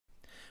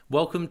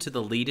Welcome to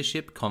the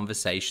Leadership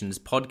Conversations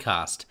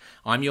podcast.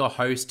 I'm your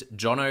host,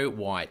 Jono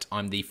White.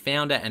 I'm the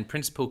founder and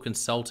principal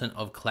consultant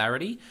of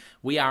Clarity.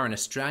 We are an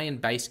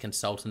Australian-based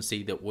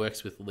consultancy that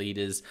works with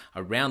leaders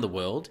around the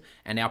world,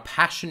 and our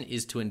passion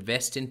is to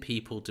invest in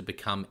people to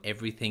become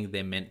everything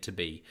they're meant to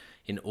be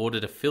in order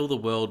to fill the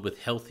world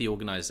with healthy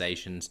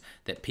organizations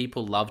that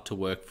people love to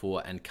work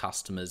for and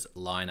customers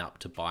line up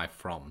to buy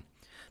from.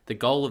 The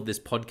goal of this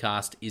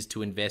podcast is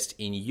to invest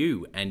in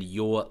you and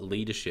your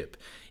leadership.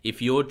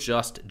 If you're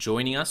just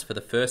joining us for the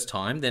first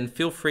time, then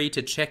feel free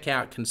to check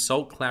out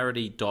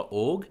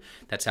consultclarity.org.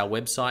 That's our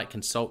website,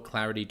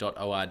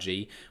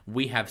 consultclarity.org.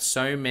 We have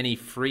so many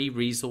free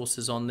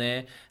resources on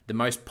there, the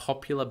most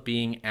popular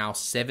being our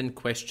 7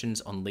 Questions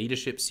on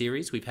Leadership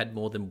series. We've had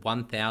more than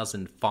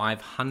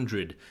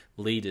 1,500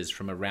 leaders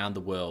from around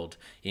the world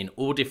in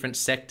all different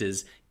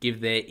sectors give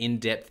their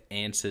in-depth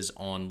answers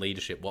on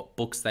leadership, what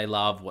books they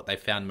love, what they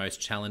found most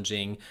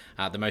challenging,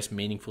 the most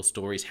meaningful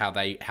stories, how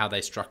they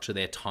structure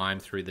their time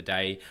through the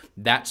day.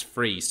 That's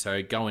free,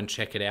 so go and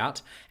check it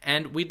out.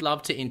 And we'd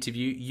love to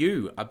interview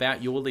you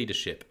about your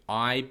leadership.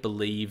 I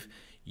believe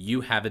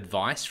you have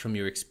advice from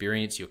your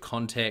experience, your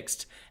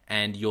context,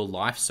 and your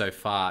life so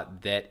far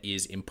that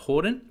is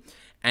important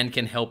and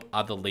can help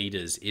other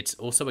leaders. It's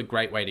also a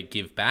great way to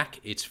give back.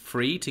 It's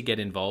free to get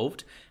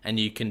involved, and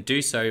you can do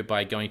so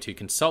by going to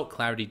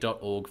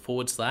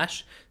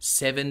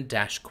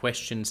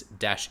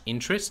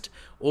consultclarity.org/7-questions-interest,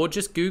 or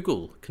just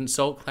Google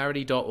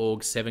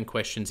consultclarity.org 7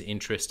 questions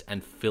interest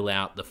and fill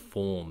out the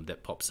form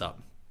that pops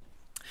up.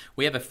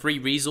 We have a free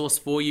resource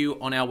for you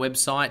on our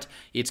website.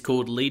 It's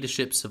called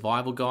Leadership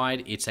Survival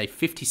Guide. It's a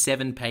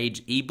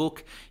 57-page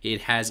ebook.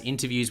 It has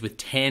interviews with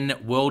 10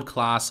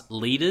 world-class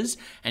leaders,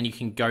 and you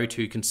can go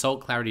to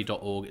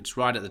consultclarity.org. It's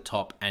right at the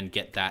top, and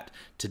get that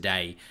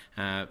today.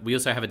 We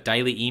also have a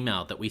daily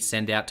email that we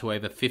send out to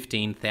over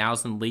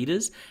 15,000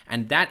 leaders,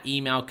 and that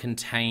email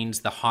contains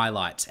the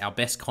highlights, our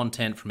best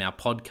content from our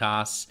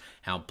podcasts,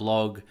 our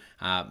blog,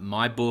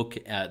 my book,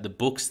 the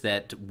books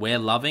that we're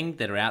loving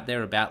that are out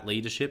there about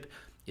leadership.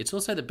 It's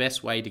also the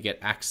best way to get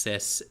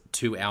access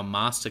to our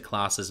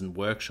masterclasses and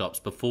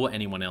workshops before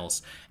anyone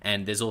else.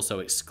 And there's also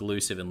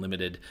exclusive and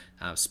limited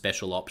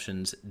special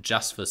options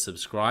just for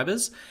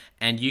subscribers.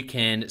 And you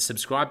can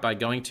subscribe by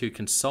going to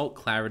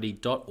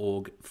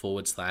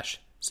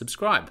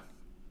consultclarity.org/subscribe.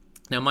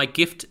 Now, my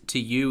gift to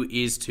you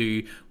is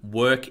to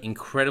work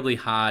incredibly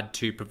hard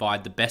to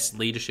provide the best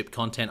leadership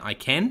content I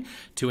can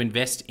to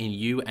invest in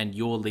you and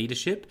your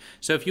leadership.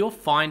 So if you're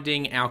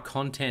finding our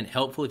content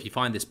helpful, if you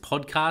find this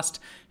podcast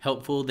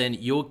helpful, then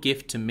your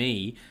gift to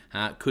me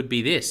could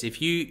be this.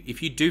 If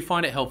you do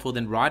find it helpful,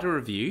 then write a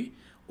review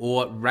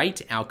or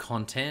rate our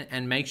content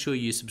and make sure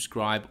you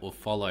subscribe or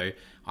follow.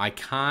 I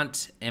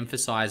can't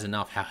emphasize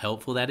enough how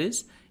helpful that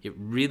is. It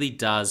really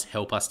does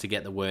help us to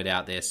get the word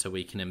out there so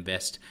we can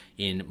invest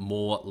in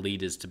more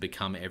leaders to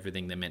become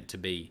everything they're meant to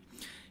be.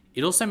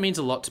 It also means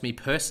a lot to me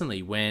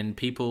personally when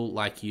people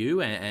like you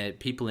and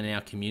people in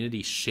our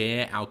community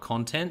share our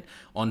content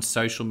on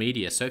social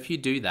media. So if you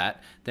do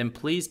that, then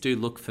please do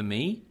look for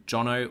me,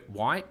 Jono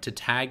White, to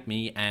tag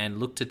me, and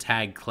look to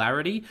tag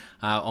Clarity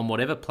on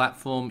whatever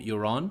platform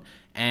you're on.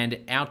 And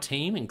our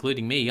team,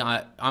 including me,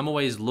 I'm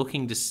always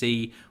looking to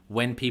see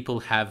when people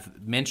have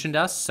mentioned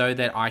us so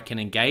that I can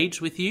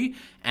engage with you.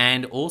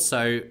 And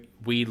also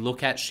we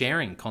look at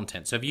sharing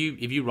content. So if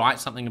you write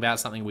something about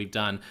something we've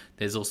done,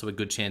 there's also a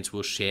good chance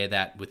we'll share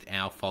that with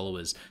our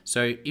followers.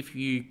 So if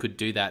you could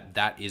do that,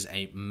 that is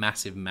a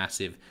massive,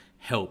 massive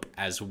help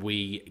as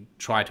we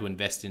try to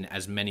invest in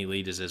as many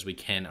leaders as we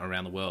can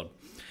around the world.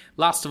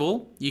 Last of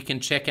all, you can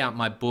check out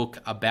my book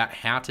about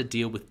how to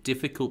deal with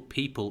difficult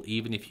people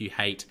even if you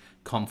hate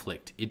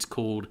conflict. It's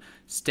called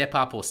Step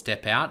Up or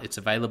Step Out. It's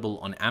available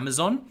on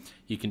Amazon.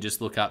 You can just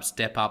look up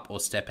Step Up or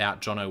Step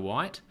Out Jono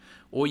White,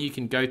 or you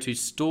can go to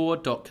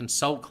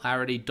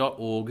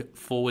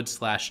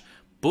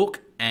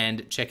store.consultclarity.org/book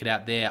and check it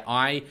out there.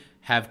 I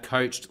have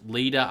coached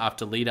leader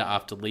after leader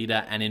after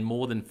leader, and in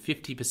more than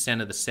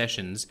 50% of the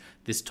sessions,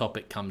 this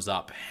topic comes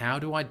up. How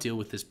do I deal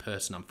with this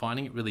person? I'm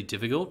finding it really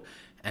difficult,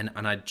 and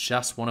I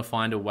just want to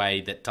find a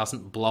way that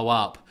doesn't blow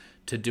up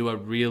to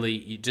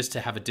just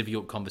to have a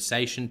difficult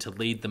conversation, to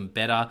lead them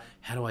better.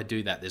 How do I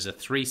do that? There's a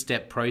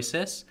 3-step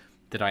process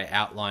that I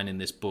outline in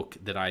this book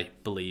that I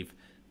believe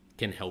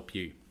can help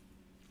you.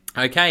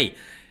 Okay,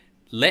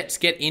 let's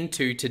get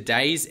into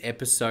today's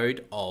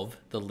episode of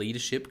the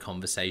Leadership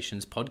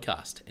Conversations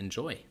podcast.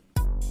 Enjoy.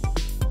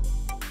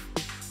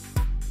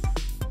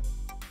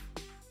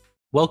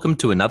 Welcome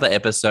to another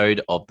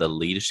episode of the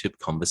Leadership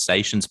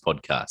Conversations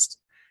podcast.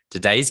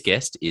 Today's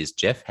guest is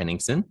Jeff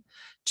Henningsen.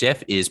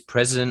 Jeff is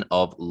president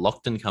of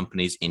Lockton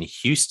Companies in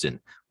Houston.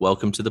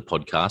 Welcome to the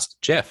podcast,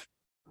 Jeff.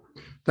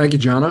 Thank you,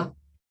 Jonna.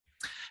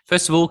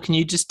 First of all, can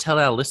you just tell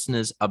our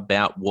listeners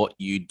about what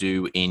you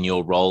do in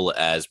your role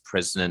as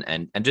president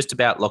and just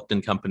about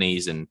Lockton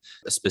Companies and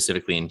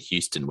specifically in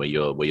Houston where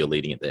you're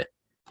leading it there?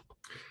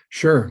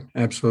 Sure,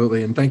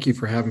 absolutely. And thank you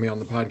for having me on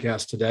the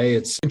podcast today.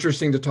 It's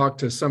interesting to talk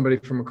to somebody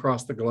from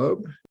across the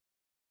globe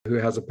who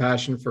has a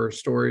passion for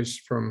stories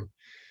from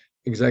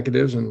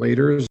executives and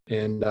leaders,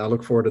 and I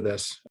look forward to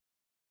this.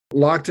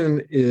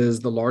 Lockton is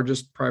the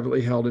largest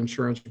privately held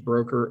insurance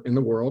broker in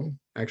the world.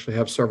 Actually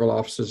have several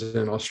offices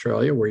in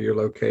Australia where you're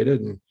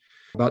located, and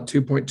about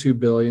 2.2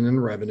 billion in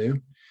revenue,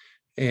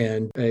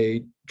 and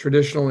a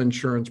traditional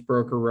insurance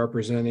broker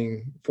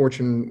representing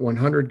Fortune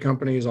 100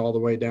 companies all the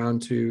way down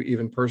to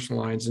even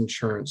personal lines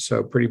insurance.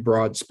 So pretty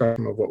broad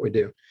spectrum of what we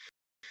do.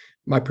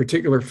 My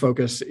particular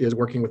focus is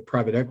working with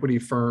private equity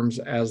firms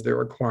as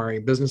they're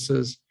acquiring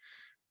businesses,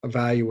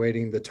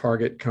 evaluating the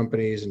target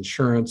company's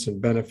insurance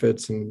and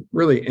benefits, and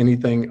really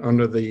anything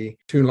under the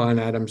two line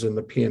items in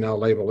the P&L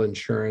label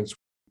insurance.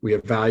 We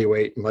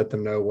evaluate and let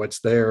them know what's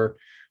there,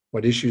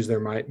 what issues there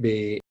might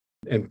be,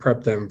 and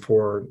prep them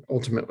for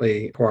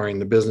ultimately acquiring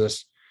the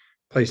business,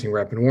 placing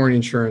rep and warranty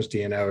insurance,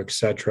 D&O, et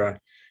cetera.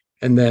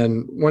 And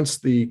then once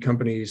the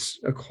company's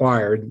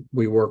acquired,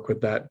 we work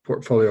with that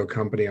portfolio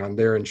company on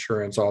their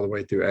insurance all the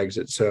way through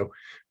exit. So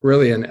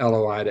really an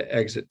LOI to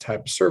exit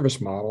type of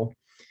service model.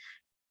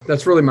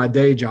 That's really my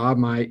day job.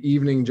 My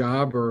evening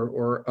job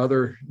or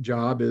other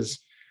job is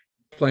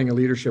playing a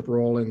leadership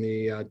role in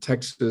the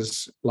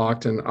Texas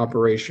Lockton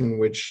operation,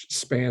 which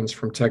spans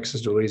from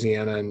Texas to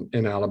Louisiana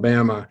and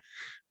Alabama,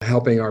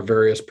 helping our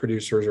various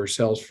producers or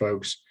sales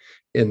folks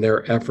in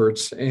their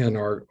efforts and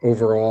our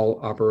overall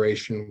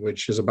operation,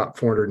 which is about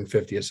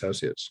 450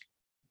 associates.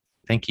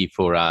 Thank you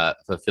for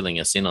filling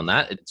us in on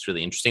that. It's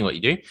really interesting what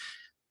you do.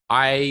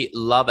 I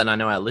love, and I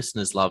know our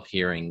listeners love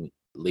hearing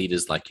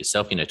leaders like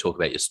yourself, talk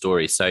about your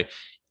story. So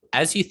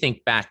as you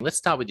think back, let's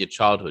start with your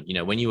childhood.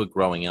 When you were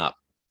growing up,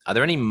 are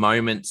there any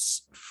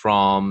moments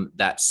from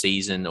that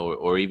season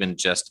or even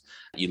just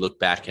you look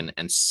back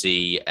and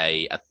see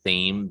a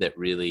theme that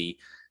really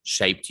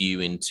shaped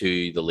you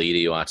into the leader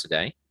you are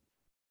today?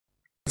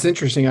 It's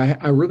interesting.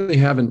 I really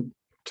haven't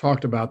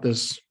talked about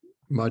this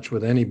much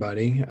with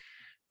anybody.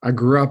 I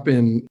grew up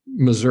in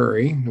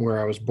Missouri, where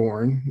I was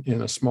born,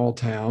 in a small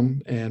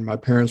town, and my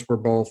parents were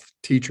both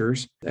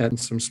teachers at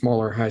some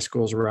smaller high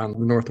schools around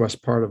the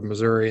northwest part of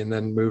Missouri, and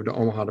then moved to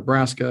Omaha,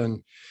 Nebraska.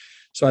 And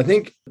so I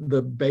think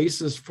the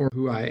basis for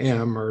who I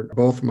am are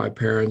both my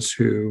parents,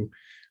 who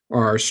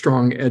are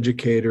strong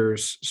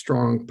educators,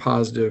 strong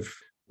positive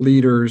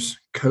leaders,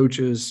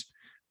 coaches,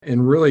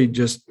 and really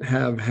just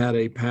have had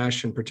a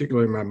passion,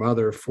 particularly my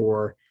mother,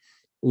 for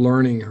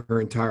learning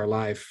her entire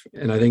life.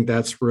 And I think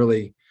that's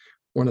really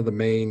one of the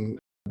main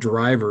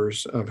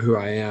drivers of who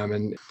I am.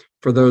 And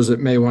for those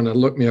that may want to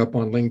look me up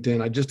on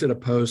LinkedIn, I just did a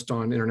post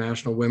on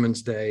International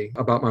Women's Day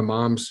about my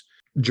mom's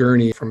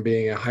journey from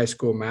being a high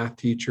school math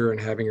teacher and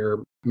having her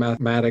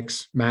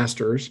mathematics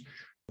master's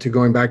to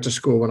going back to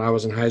school when I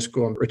was in high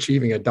school and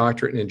achieving a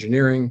doctorate in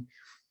engineering,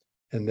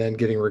 and then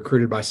getting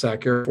recruited by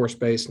SAC Air Force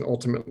Base, and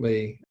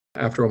ultimately,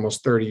 after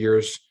almost 30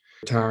 years,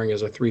 retiring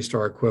as a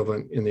 3-star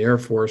equivalent in the Air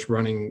Force,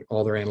 running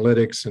all their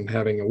analytics and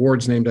having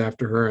awards named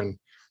after her and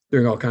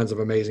doing all kinds of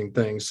amazing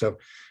things. So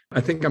I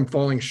think I'm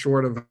falling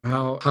short of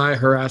how high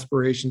her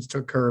aspirations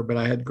took her, but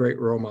I had great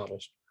role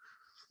models.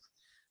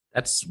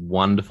 That's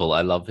wonderful.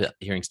 I love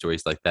hearing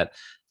stories like that.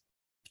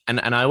 And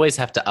I always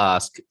have to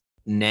ask,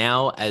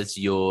 now as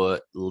you're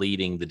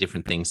leading the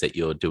different things that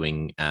you're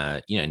doing,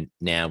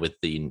 now with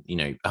the,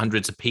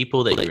 hundreds of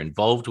people that you're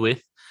involved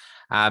with,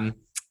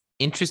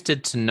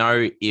 interested to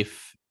know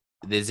if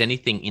there's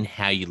anything in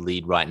how you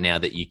lead right now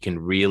that you can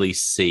really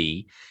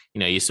see,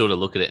 you sort of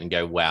look at it and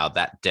go, wow,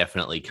 that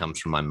definitely comes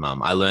from my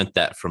mum. I learned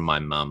that from my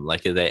mum.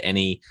 Like, are there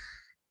any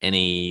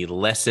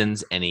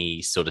lessons,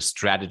 any sort of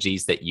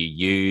strategies that you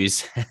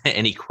use,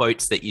 any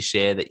quotes that you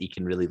share that you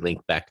can really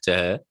link back to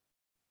her?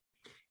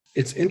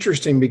 It's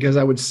interesting because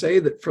I would say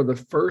that for the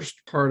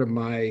first part of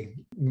my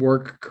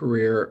work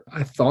career,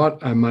 I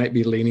thought I might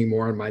be leaning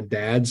more on my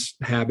dad's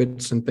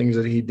habits and things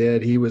that he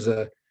did. He's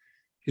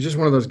just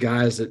one of those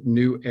guys that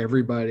knew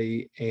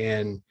everybody.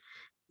 And,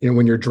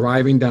 when you're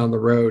driving down the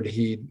road,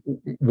 he'd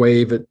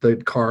wave at the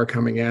car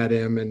coming at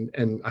him.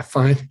 And I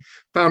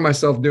found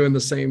myself doing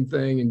the same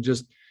thing. And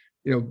just,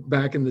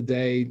 back in the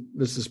day,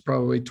 this is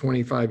probably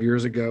 25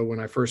 years ago when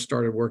I first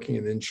started working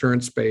in the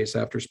insurance space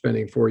after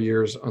spending 4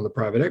 years on the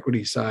private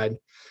equity side,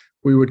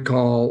 we would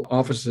call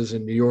offices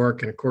in New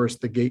York. And of course,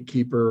 the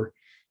gatekeeper,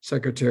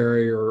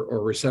 secretary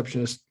or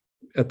receptionist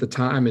at the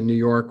time in New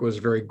York was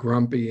very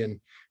grumpy. And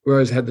we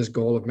always had this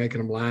goal of making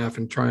them laugh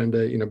and trying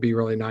to, be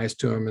really nice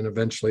to them and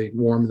eventually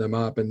warm them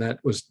up. And that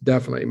was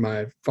definitely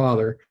my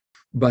father.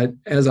 But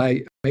as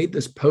I made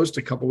this post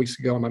a couple of weeks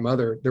ago on my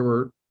mother, there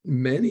were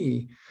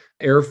many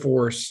Air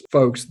Force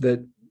folks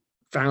that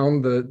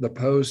found the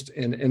post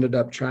and ended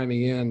up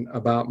chiming in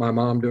about my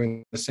mom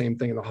doing the same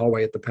thing in the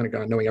hallway at the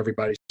Pentagon, knowing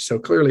everybody. So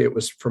clearly it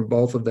was from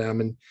both of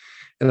them. And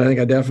I think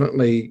I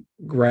definitely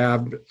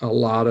grabbed a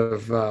lot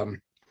of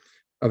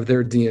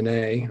their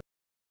DNA.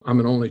 I'm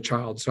an only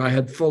child, so I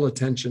had full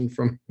attention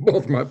from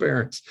both my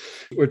parents,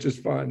 which is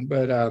fun.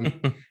 But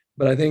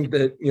I think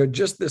that,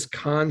 just this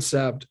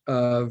concept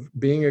of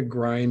being a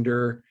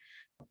grinder,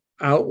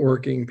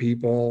 outworking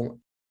people,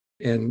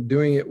 and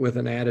doing it with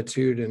an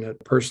attitude and a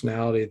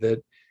personality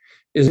that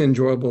is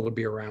enjoyable to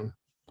be around.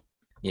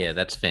 Yeah,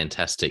 that's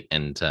fantastic,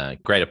 and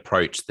great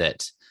approach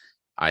that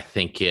I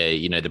think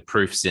the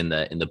proof's in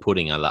the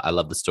pudding. I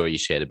love the story you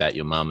shared about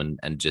your mum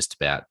and just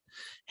about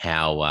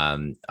how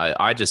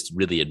I just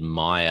really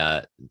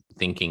admire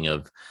thinking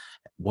of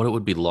what it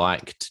would be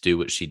like to do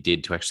what she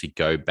did, to actually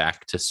go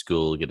back to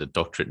school, get a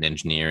doctorate in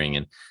engineering,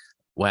 and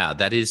wow,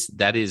 that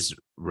is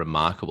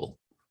remarkable.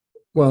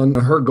 Well, and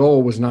her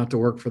goal was not to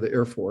work for the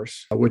Air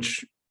Force,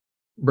 which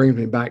brings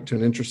me back to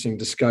an interesting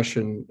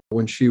discussion.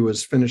 When she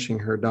was finishing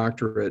her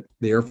doctorate,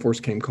 the Air Force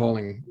came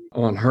calling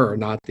on her,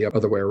 not the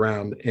other way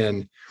around.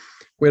 And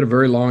we had a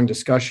very long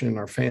discussion in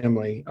our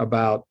family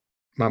about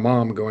my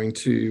mom going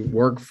to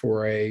work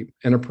for a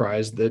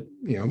enterprise that,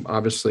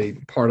 obviously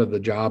part of the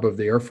job of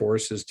the Air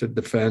Force is to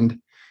defend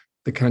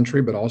the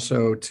country, but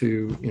also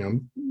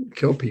to,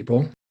 kill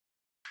people,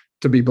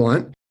 to be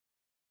blunt.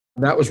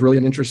 That was really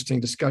an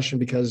interesting discussion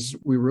because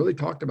we really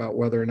talked about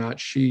whether or not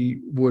she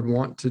would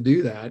want to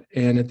do that.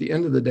 And at the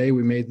end of the day,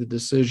 we made the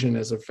decision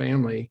as a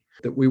family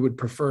that we would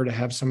prefer to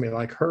have somebody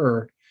like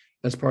her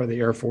as part of the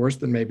Air Force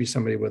than maybe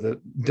somebody with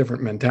a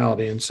different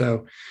mentality. And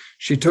so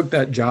she took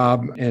that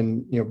job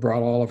and,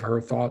 brought all of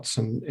her thoughts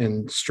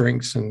and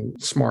strengths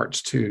and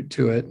smarts to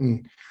it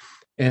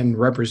and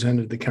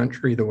represented the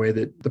country the way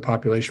that the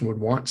population would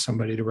want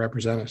somebody to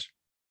represent us.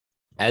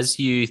 As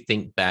you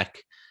think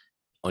back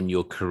on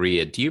your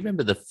career, do you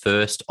remember the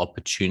first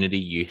opportunity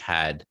you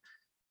had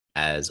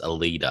as a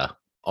leader?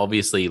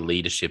 Obviously,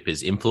 leadership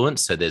is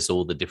influence, so there's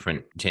all the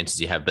different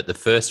chances you have, but the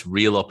first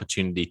real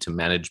opportunity to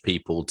manage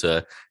people,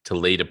 to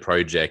lead a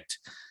project,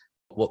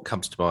 what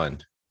comes to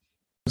mind?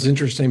 It's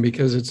interesting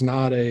because it's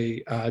not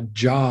a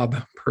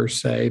job per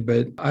se,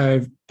 but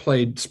I've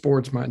played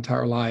sports my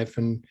entire life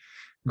and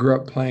grew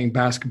up playing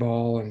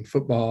basketball and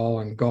football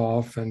and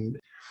golf. And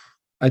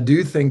I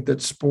do think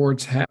that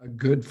sports have a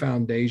good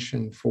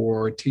foundation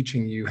for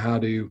teaching you how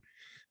to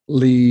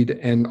lead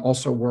and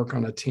also work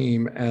on a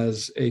team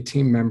as a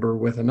team member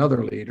with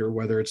another leader,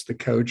 whether it's the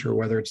coach or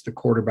whether it's the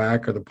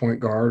quarterback or the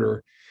point guard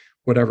or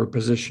whatever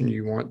position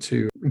you want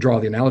to draw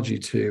the analogy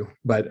to.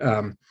 But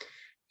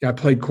I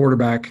played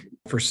quarterback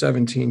for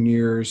 17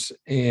 years,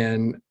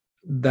 and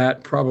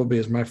that probably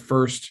is my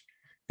first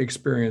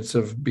experience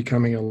of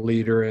becoming a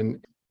leader.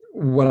 And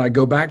what I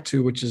go back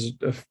to, which is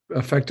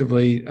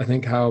effectively, I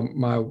think, how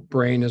my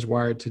brain is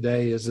wired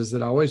today, is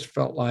that I always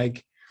felt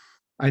like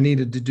I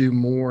needed to do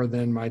more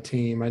than my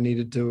team. I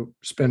needed to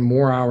spend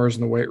more hours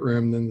in the weight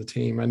room than the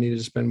team. I needed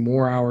to spend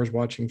more hours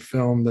watching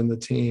film than the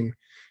team,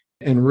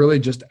 and really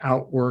just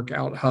outwork,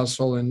 out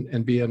hustle,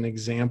 and be an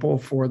example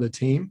for the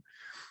team.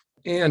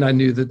 And I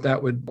knew that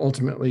that would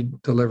ultimately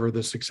deliver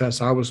the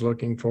success I was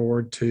looking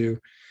forward to.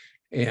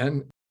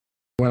 And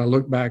when I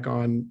look back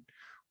on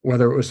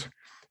whether it was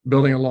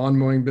building a lawn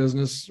mowing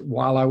business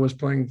while I was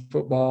playing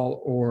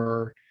football,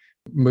 or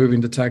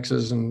moving to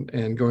Texas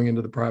and going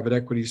into the private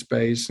equity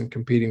space and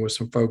competing with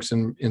some folks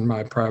in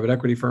my private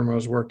equity firm I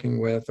was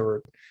working with,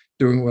 or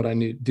doing what I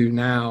need to do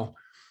now,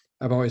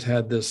 I've always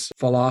had this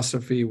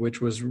philosophy, which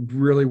was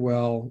really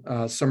well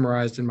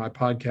summarized in my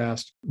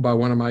podcast by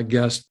one of my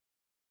guests.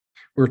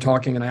 We were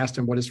talking and I asked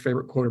him what his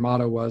favorite quote or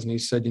motto was. And he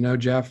said,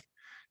 Jeff,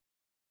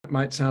 it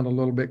might sound a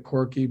little bit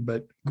quirky,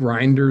 but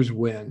grinders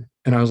win.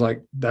 And I was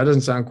like, that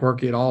doesn't sound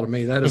quirky at all to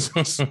me. That is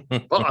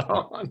spot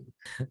on.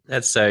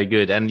 That's so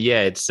good. And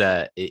yeah, it's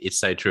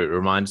so true. It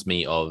reminds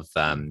me of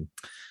I'm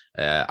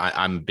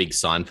a big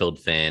Seinfeld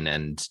fan,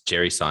 and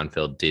Jerry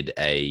Seinfeld did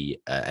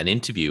an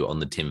interview on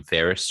the Tim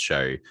Ferriss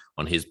show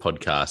on his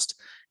podcast.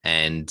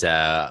 And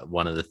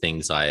one of the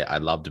things I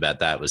loved about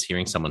that was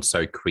hearing someone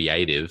so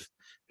creative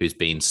who's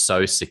been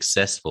so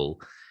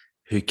successful,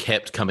 who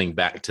kept coming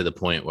back to the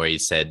point where he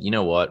said, you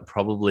know what,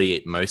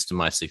 probably most of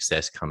my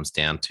success comes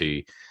down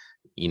to,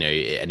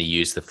 and he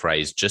used the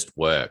phrase, just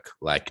work,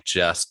 like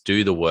just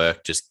do the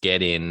work, just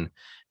get in.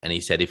 And he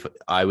said, if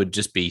I would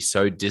just be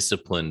so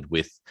disciplined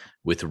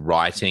with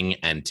writing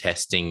and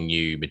testing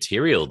new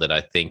material, that I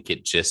think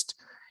it just,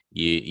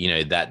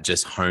 that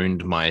just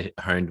honed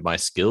my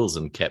skills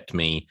and kept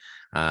me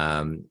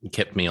on,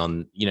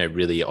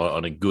 really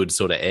on a good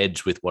sort of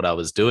edge with what I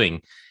was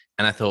doing.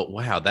 And I thought,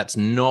 wow, that's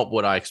not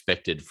what I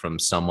expected from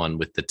someone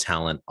with the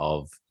talent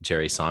of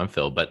Jerry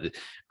Seinfeld. But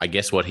I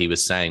guess what he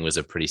was saying was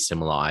a pretty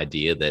similar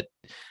idea that,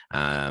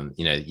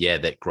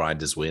 that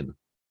grinders win.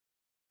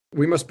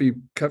 We must be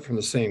cut from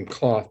the same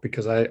cloth,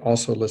 because I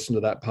also listened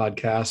to that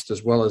podcast,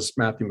 as well as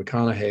Matthew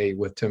McConaughey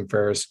with Tim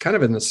Ferriss, kind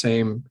of in the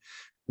same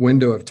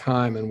window of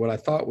time. And what I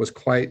thought was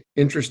quite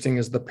interesting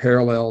is the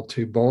parallel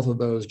to both of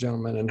those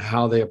gentlemen and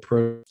how they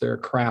approach their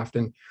craft.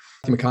 And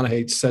Matthew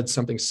McConaughey said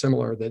something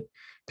similar, that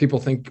people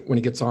think when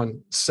he gets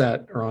on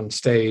set or on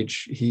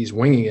stage, he's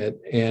winging it.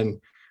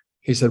 And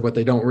he said what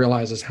they don't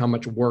realize is how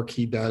much work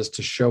he does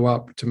to show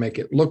up to make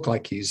it look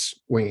like he's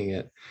winging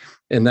it.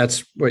 And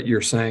that's what you're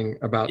saying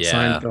about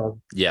Seinfeld.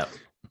 Yeah.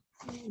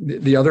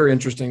 The other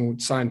interesting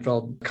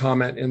Seinfeld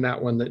comment in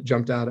that one that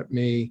jumped out at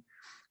me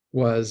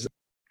was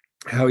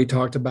how he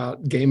talked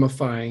about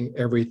gamifying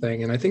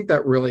everything. And I think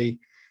that really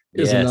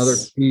is another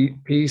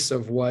piece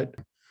of what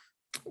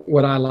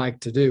what I like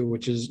to do,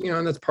 which is,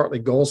 and that's partly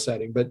goal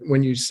setting. But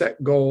when you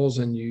set goals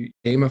and you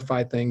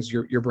gamify things,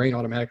 your brain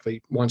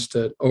automatically wants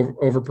to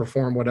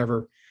overperform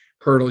whatever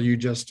hurdle you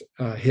just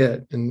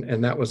hit.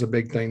 And that was a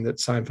big thing that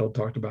Seinfeld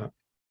talked about.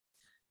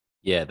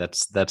 Yeah,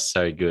 that's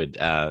so good.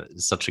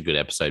 Such a good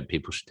episode.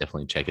 People should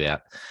definitely check it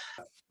out.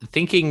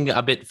 Thinking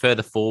a bit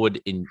further forward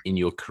in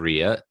your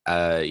career,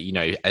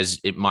 as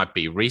it might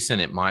be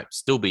recent, it might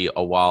still be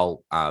a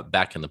while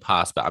back in the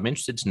past, but I'm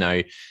interested to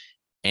know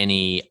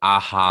any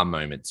aha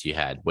moments you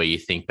had where you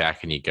think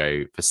back and you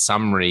go, for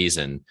some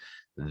reason,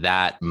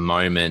 that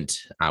moment,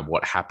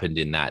 what happened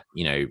in that,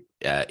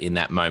 in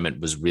that moment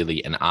was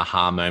really an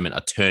aha moment,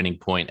 a turning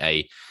point,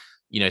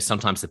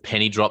 sometimes the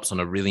penny drops on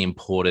a really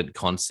important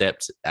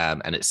concept,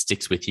 and it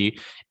sticks with you.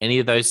 Any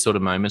of those sort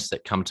of moments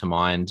that come to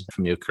mind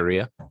from your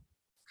career?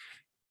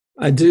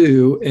 I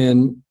do.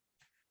 And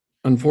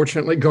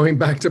unfortunately, going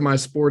back to my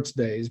sports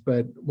days,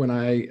 but when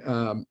I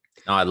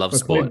love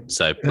sport.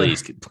 So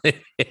please,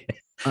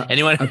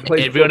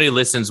 everyone who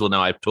listens will know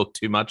I've talked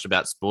too much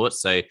about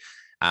sports. So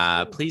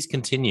please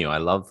continue. I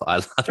love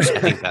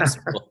chatting about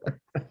sport.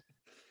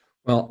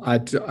 Well,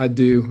 I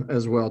do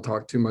as well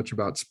talk too much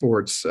about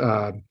sports,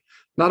 not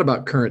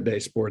about current day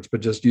sports, but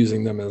just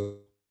using them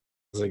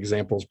as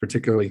examples,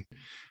 particularly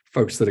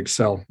folks that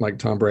excel like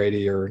Tom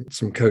Brady or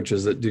some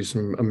coaches that do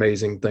some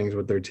amazing things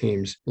with their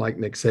teams like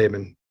Nick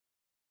Saban.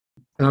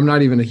 And I'm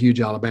not even a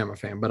huge Alabama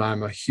fan, but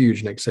I'm a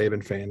huge Nick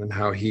Saban fan and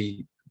how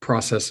he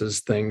processes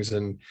things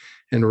and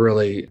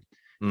really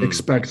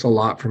expects a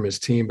lot from his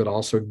team, but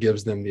also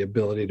gives them the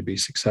ability to be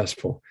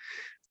successful.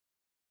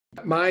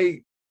 My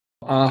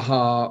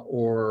aha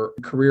or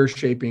career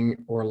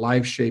shaping or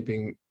life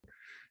shaping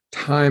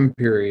time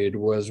period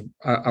was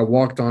I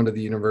walked onto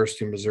the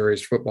University of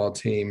Missouri's football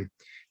team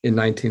in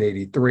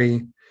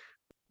 1983.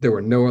 There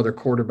were no other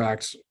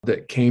quarterbacks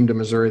that came to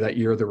Missouri that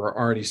year. There were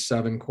already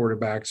 7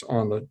 quarterbacks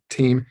on the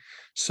team.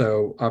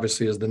 So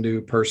obviously, as the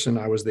new person,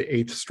 I was the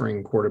 8th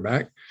string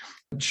quarterback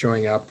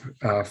showing up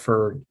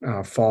for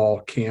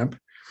fall camp.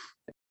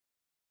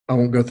 I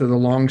won't go through the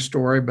long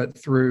story,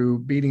 but through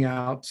beating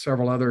out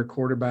several other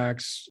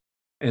quarterbacks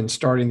and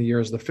starting the year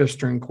as the 5th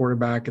string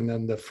quarterback, and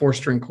then the 4th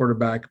string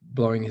quarterback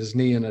blowing his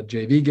knee in a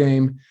JV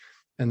game,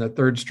 and the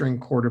 3rd string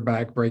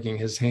quarterback breaking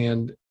his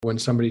hand when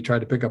somebody tried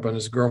to pick up on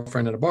his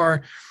girlfriend at a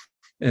bar.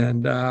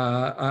 And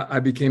I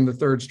became the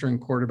 3rd string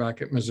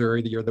quarterback at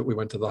Missouri the year that we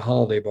went to the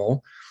Holiday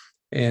Bowl.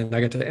 And I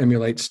got to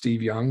emulate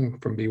Steve Young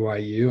from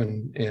BYU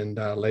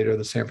and later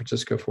the San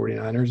Francisco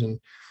 49ers.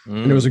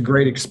 And it was a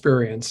great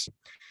experience.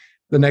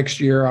 The next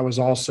year, I was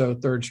also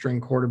 3rd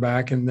string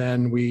quarterback. And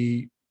then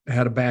we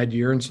had a bad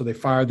year. And so they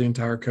fired the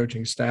entire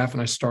coaching staff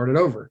and I started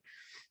over.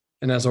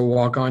 And as a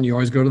walk-on, you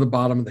always go to the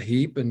bottom of the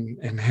heap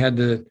and had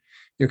to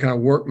kind of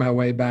work my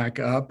way back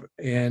up.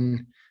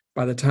 And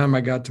by the time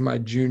I got to my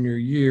junior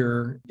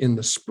year in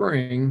the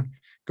spring,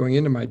 going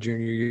into my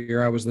junior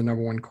year, I was the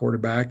number 1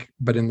 quarterback.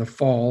 But in the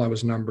fall, I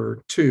was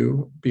number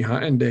 2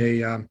 behind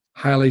a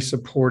highly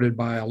supported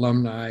by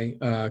alumni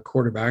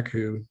quarterback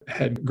who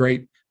had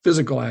great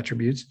physical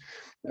attributes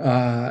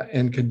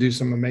and could do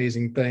some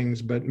amazing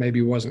things, but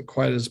maybe wasn't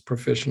quite as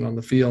proficient on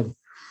the field.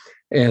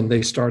 And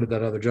they started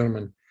that other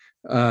gentleman.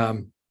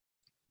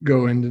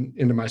 Go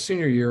into my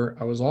senior year,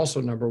 I was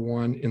also number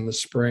 1 in the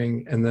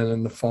spring. And then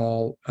in the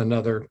fall,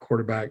 another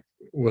quarterback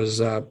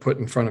was put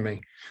in front of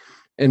me.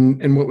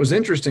 And what was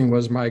interesting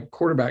was my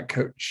quarterback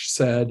coach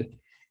said,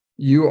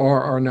 "You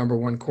are our number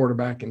 1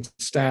 quarterback in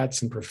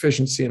stats and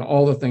proficiency and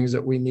all the things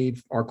that we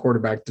need our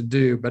quarterback to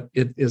do, but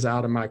it is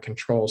out of my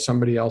control.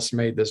 Somebody else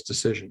made this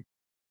decision."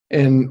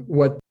 And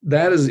what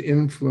that has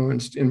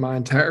influenced in my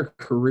entire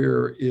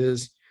career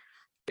is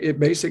it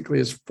basically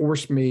has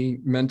forced me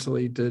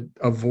mentally to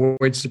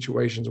avoid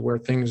situations where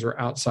things are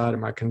outside of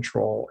my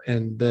control,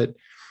 and that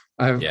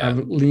I've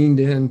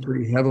leaned in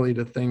pretty heavily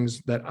to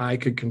things that I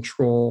could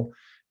control,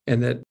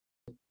 and that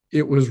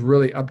it was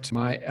really up to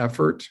my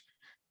effort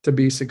to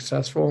be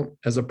successful,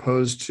 as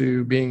opposed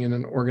to being in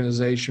an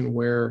organization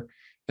where,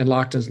 and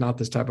Lockton's not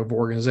this type of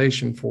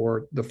organization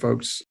for the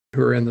folks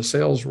who are in the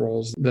sales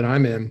roles that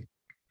I'm in.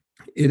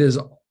 It is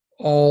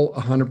all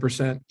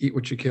 100% eat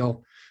what you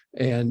kill.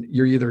 And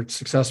you're either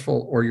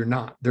successful or you're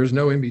not. There's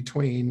no in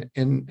between.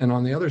 And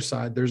on the other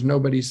side, there's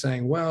nobody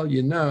saying, well,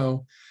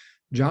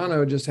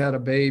 Jono just had a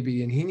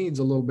baby and he needs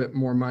a little bit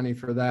more money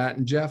for that.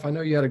 And Jeff, I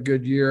know you had a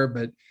good year,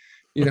 but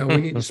we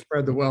need to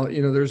spread the wealth.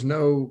 There's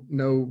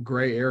no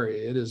gray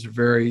area. It is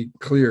very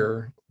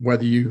clear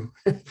whether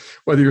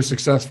you're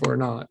successful or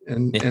not.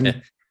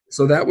 And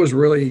so that was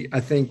really, I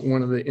think,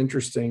 one of the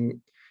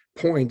interesting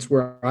points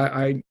where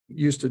I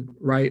used to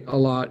write a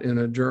lot in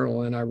a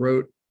journal, and I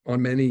wrote on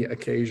many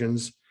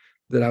occasions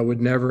that I would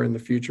never in the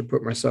future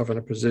put myself in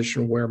a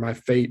position where my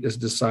fate is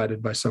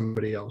decided by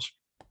somebody else.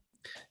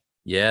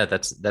 Yeah,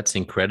 that's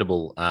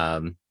incredible.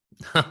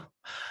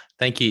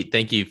 Thank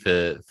you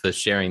for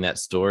sharing that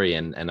story,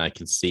 and I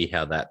can see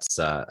how that's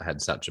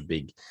had such a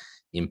big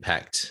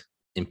impact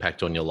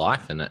on your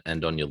life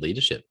and on your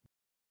leadership.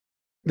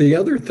 The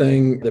other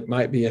thing that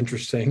might be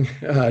interesting,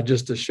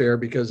 just to share,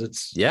 because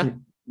it's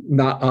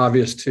not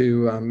obvious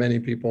to many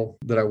people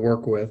that I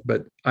work with,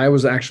 but I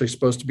was actually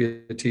supposed to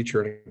be a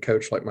teacher and a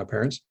coach like my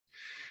parents.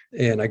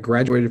 And I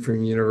graduated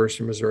from the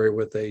University of Missouri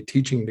with a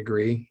teaching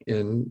degree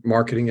in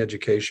marketing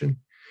education.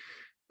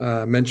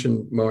 I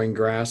mentioned mowing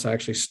grass. I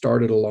actually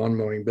started a lawn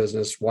mowing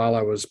business while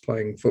I was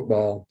playing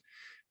football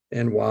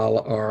and while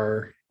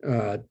our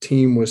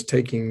team was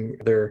taking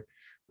their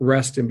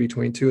rest in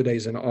between 2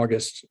 days in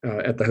August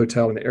at the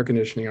hotel in the air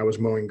conditioning. I was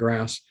mowing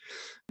grass.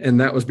 And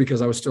that was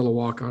because I was still a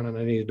walk-on and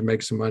I needed to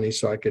make some money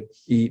so I could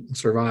eat and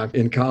survive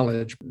in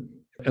college.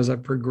 As I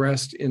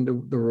progressed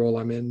into the role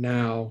I'm in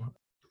now,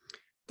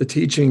 the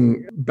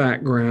teaching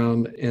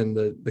background and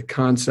the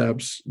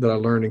concepts that I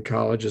learned in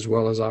college, as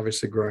well as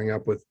obviously growing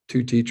up with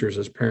two teachers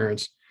as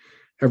parents,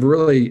 have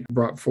really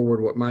brought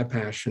forward what my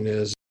passion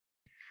is,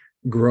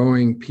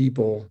 growing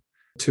people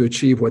to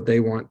achieve what they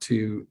want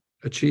to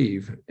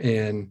achieve.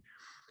 And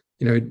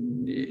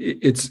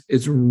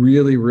it's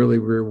really, really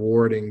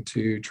rewarding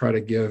to try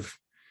to give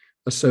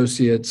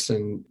associates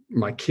and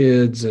my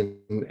kids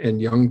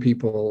and young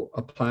people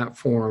a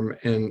platform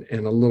and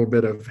a little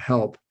bit of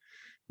help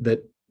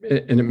that,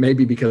 and it may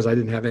be because I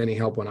didn't have any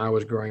help when I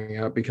was growing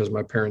up, because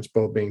my parents,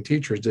 both being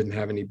teachers, didn't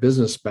have any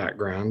business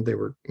background. They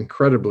were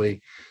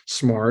incredibly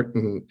smart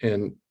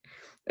and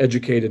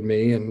educated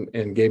me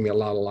and gave me a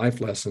lot of life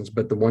lessons.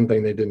 But the one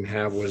thing they didn't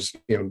have was,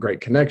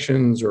 great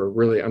connections or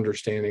really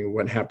understanding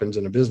what happens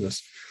in a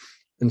business.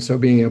 And so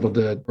being able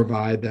to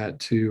provide that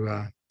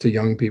to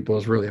young people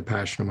is really a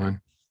passion of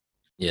mine.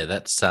 Yeah,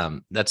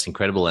 that's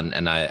incredible,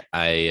 and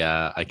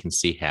I can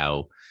see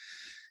how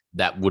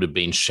that would have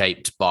been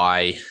shaped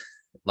by,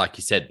 like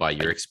you said, by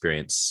your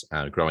experience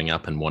growing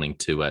up and wanting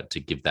to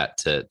give that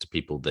to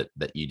people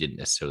that you didn't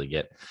necessarily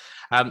get.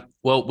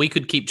 Well, we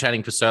could keep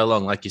chatting for so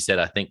long. Like you said,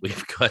 I think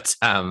we've got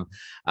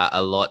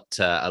a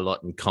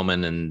lot in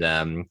common,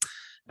 and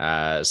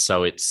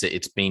so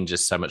it's been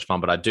just so much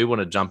fun. But I do want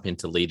to jump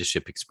into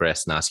Leadership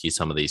Express and ask you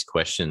some of these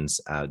questions,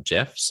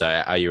 Jeff. So,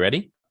 are you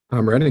ready?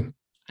 I'm ready.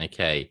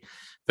 Okay.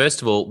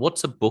 First of all,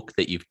 what's a book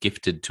that you've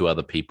gifted to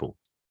other people?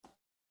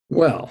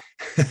 Well,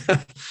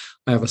 I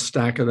have a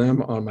stack of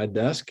them on my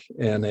desk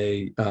and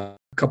a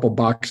couple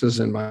boxes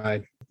in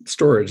my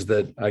storage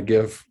that I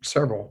give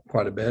several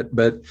quite a bit.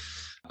 But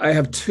I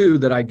have two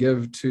that I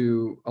give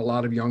to a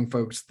lot of young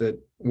folks that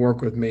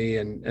work with me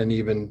and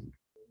even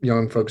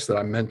young folks that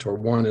I mentor.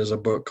 One is a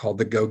book called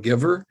The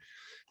Go-Giver,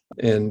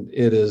 and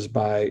it is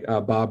by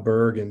Bob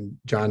Berg and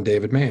John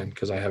David Mann,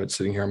 because I have it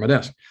sitting here on my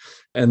desk.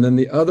 And then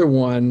the other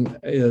one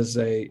is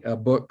a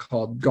book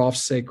called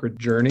Golf's Sacred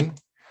Journey.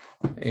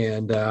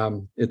 And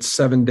it's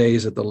 7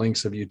 Days at the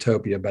Links of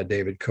Utopia by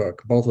David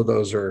Cook. Both of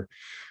those are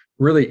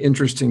really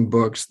interesting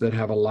books that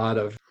have a lot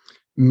of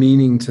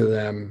meaning to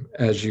them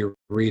as you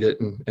read it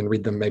and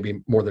read them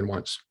maybe more than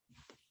once.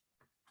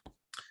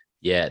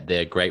 Yeah,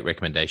 they're great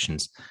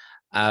recommendations.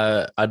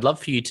 I'd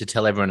love for you to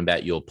tell everyone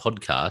about your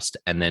podcast,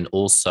 and then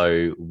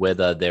also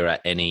whether there are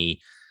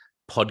any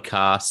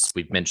podcasts.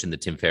 We've mentioned the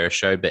Tim Ferriss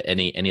Show, but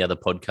any other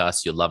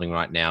podcasts you're loving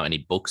right now, any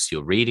books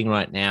you're reading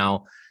right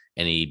now,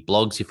 any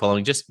blogs you're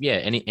following, just,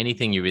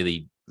 anything you're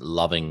really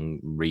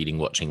loving, reading,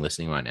 watching,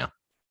 listening right now.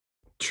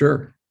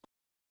 Sure.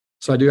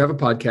 So I do have a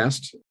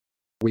podcast.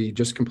 We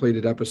just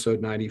completed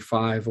episode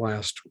 95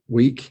 last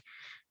week.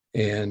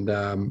 And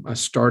I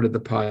started the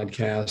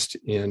podcast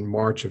in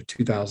March of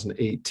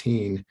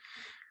 2018.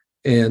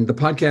 And the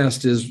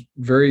podcast is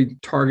very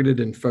targeted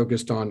and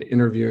focused on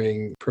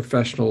interviewing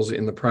professionals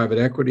in the private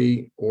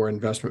equity or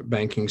investment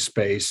banking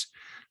space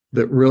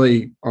that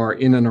really are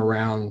in and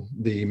around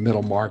the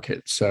middle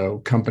market. So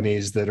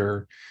companies that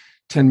are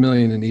 10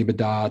 million in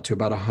EBITDA to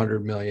about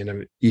 100 million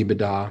of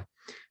EBITDA.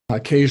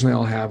 Occasionally,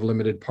 I'll have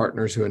limited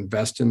partners who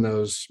invest in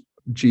those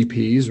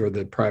GPs or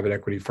the private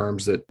equity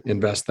firms that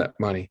invest that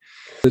money.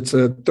 It's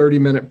a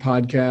 30-minute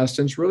podcast,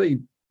 and it's really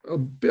a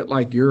bit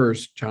like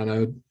yours,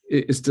 Jono.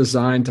 It's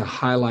designed to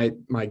highlight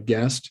my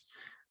guest.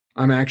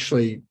 I'm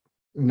actually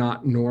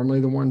not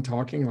normally the one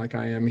talking like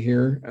I am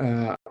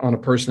here. On a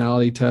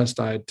personality test,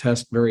 I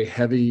test very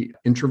heavy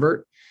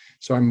introvert.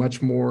 So I'm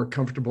much more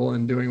comfortable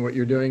in doing what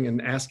you're doing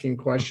and asking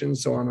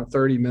questions. So on a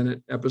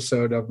 30-minute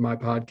episode of my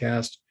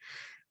podcast,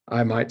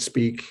 I might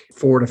speak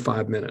 4 to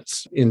 5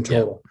 minutes in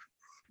total.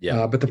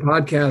 Yeah. But the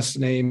podcast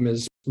name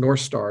is North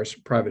Stars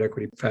Private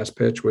Equity Fast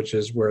Pitch, which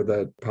is where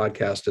the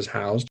podcast is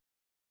housed.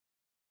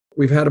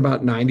 We've had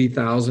about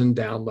 90,000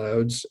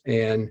 downloads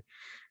and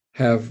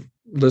have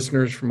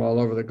listeners from all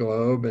over the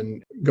globe.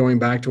 And going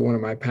back to one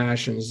of my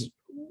passions,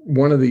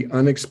 one of the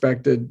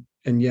unexpected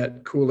and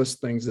yet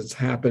coolest things that's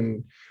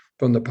happened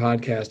from the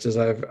podcast is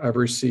I've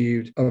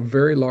received a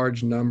very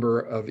large number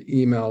of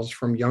emails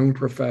from young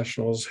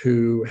professionals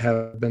who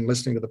have been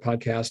listening to the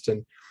podcast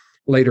and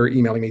later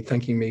emailing me,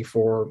 thanking me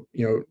for,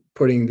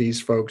 putting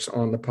these folks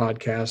on the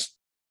podcast,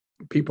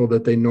 people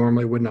that they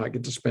normally would not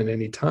get to spend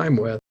any time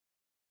with.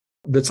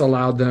 That's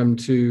allowed them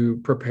to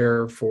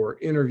prepare for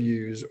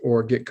interviews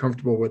or get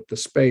comfortable with the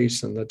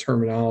space and the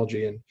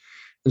terminology. And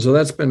so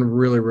that's been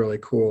really, really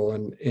cool.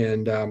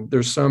 And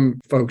there's some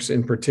folks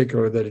in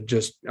particular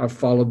that I've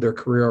followed their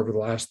career over the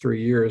last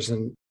 3 years,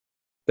 and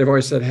they've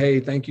always said,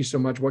 "Hey, thank you so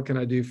much. What can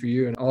I do for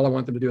you?" And all I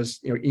want them to do is,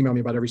 email me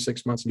about every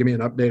 6 months and give me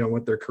an update on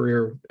what their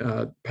career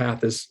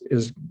path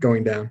is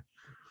going down.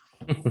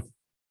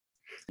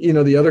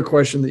 The other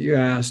question that you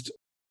asked,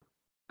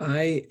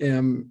 I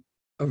am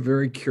a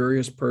very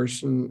curious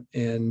person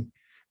and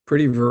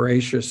pretty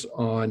voracious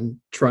on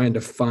trying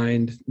to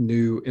find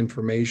new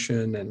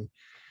information and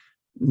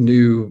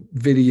new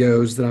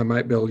videos that I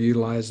might be able to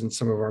utilize in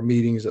some of our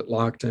meetings at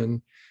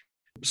Lockton.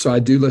 So I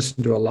do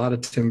listen to a lot of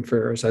Tim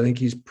Ferriss. I think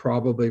he's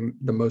probably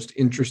the most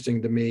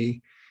interesting to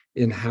me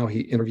in how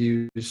he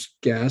interviews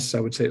guests. I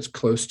would say it's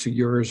close to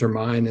yours or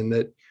mine in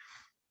that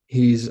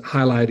he's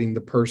highlighting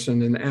the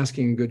person and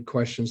asking good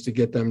questions to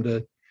get them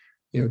to,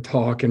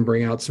 talk and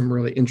bring out some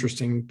really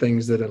interesting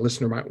things that a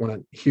listener might want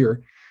to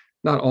hear.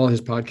 Not all his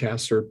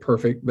podcasts are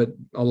perfect, but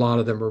a lot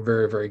of them are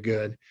very, very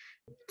good.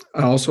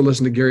 I also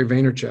listen to Gary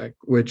Vaynerchuk,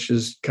 which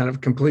is kind of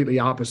completely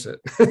opposite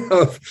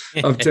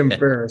of Tim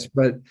Ferriss.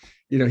 But,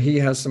 he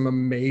has some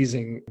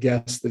amazing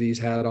guests that he's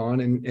had on,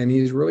 and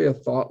he's really a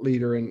thought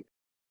leader. And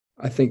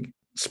I think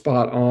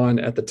spot on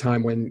at the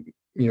time when,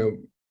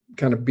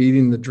 kind of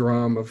beating the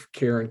drum of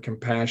care and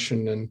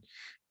compassion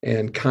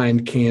and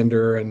kind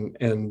candor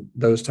and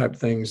those type of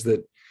things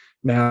that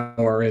now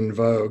are in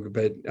vogue.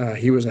 But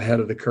he was ahead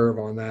of the curve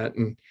on that.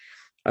 And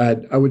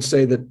I would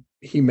say that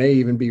he may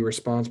even be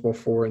responsible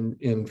for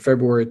in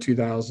February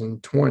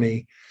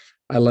 2020,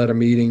 I led a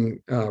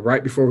meeting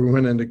right before we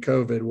went into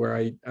COVID where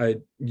I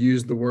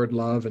used the word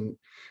love, and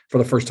for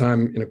the first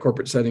time in a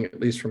corporate setting, at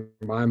least from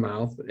my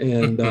mouth.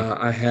 And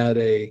I had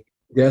a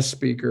guest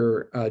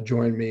speaker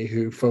join me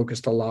who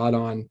focused a lot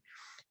on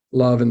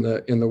love in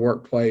the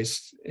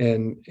workplace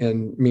and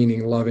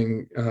meaning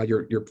loving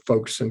your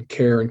folks and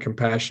care and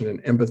compassion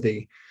and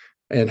empathy,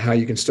 and how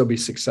you can still be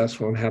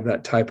successful and have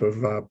that type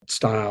of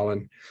style.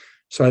 And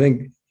so I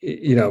think,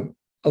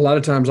 a lot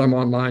of times I'm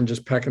online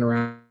just pecking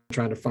around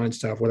trying to find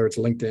stuff, whether it's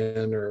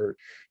LinkedIn or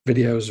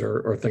videos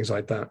or things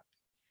like that.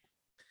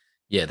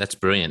 Yeah, that's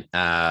brilliant.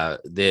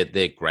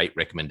 They're great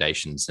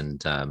recommendations,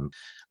 and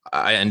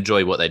I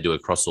enjoy what they do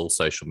across all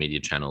social media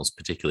channels,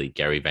 particularly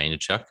Gary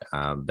Vaynerchuk.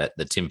 But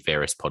the Tim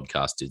Ferriss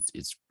podcast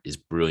is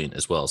brilliant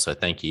as well. So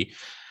thank you.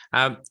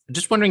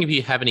 Just wondering if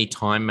you have any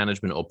time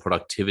management or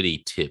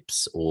productivity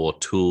tips or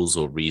tools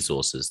or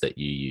resources that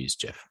you use,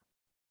 Jeff.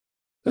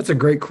 That's a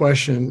great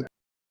question.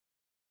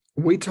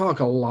 We talk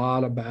a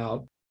lot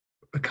about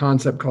a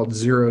concept called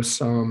zero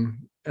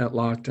sum at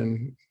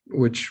Lockton,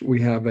 which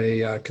we have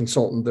a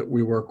consultant that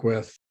we work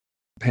with,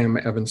 Pam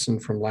Evanson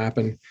from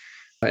Lappin,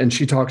 and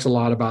she talks a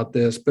lot about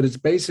this, but it's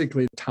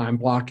basically time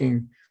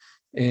blocking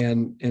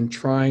and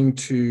trying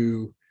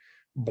to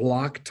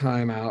block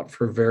time out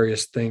for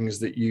various things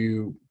that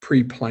you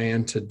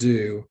pre-plan to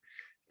do.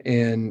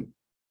 And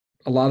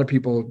a lot of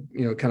people,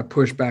 kind of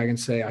push back and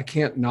say, I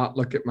can't not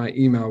look at my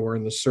email. We're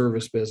in the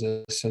service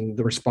business. And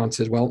the response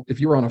is, well, if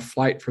you were on a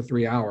flight for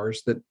 3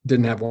 hours that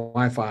didn't have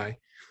Wi-Fi,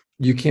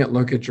 you can't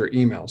look at your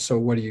email. So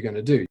what are you going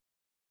to do?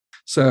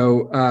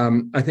 So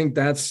I think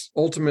that's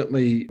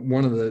ultimately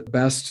one of the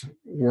best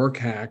work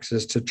hacks,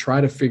 is to try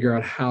to figure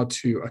out how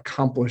to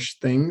accomplish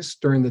things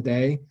during the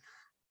day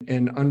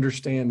and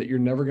understand that you're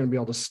never going to be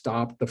able to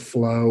stop the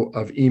flow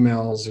of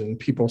emails and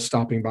people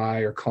stopping by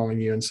or calling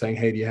you and saying,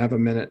 hey, do you have a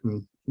minute?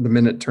 And the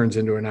minute turns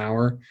into an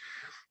hour.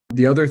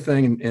 The other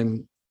thing,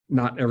 and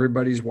not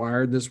everybody's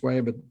wired this way,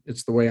 but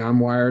it's the way I'm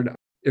wired.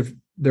 If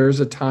there's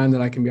a time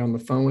that I can be on the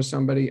phone with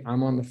somebody,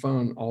 I'm on the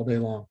phone all day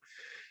long.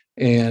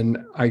 And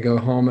I go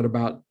home at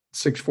about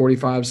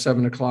 6:45,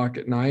 7 o'clock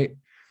at night.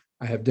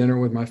 I have dinner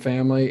with my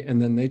family,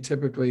 and then they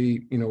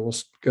typically, will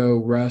go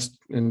rest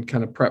and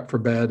kind of prep for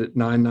bed at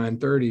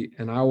 9:30,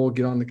 and I will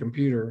get on the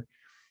computer.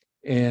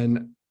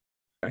 And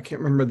I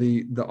can't remember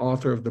the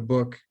author of the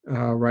book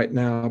right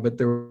now, but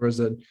there was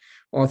an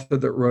author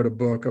that wrote a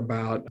book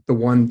about the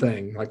one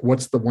thing, like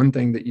what's the one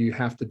thing that you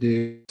have to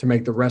do to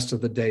make the rest of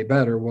the day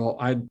better? Well,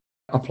 I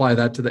apply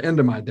that to the end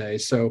of my day.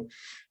 So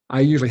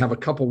I usually have a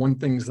couple one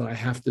things that I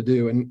have to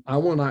do, and I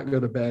will not go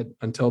to bed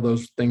until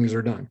those things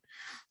are done.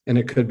 And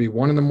it could be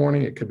 1 a.m,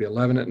 it could be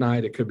 11 at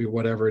night, it could be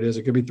whatever it is,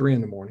 it could be 3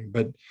 a.m.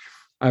 But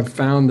I've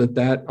found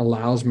that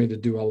allows me to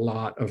do a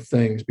lot of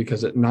things,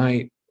 because at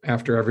night,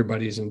 after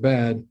everybody's in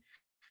bed,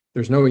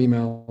 there's no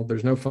email,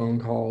 there's no phone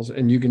calls,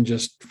 and you can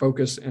just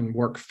focus and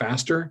work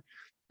faster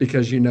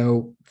because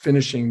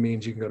finishing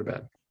means you can go to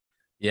bed.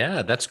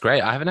 Yeah, that's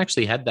great. I haven't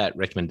actually had that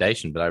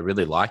recommendation, but I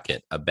really like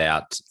it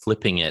about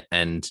flipping it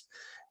and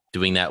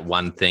doing that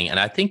one thing. And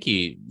I think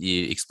you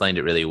explained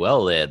it really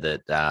well there,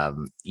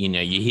 that,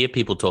 you hear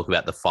people talk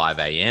about the 5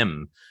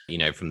 a.m.,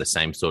 from the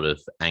same sort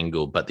of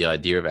angle, but the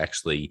idea of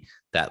actually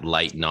that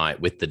late night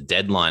with the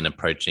deadline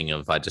approaching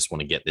of, I just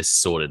want to get this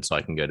sorted so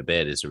I can go to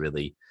bed, is a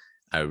really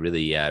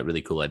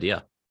cool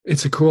idea.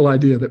 It's a cool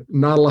idea that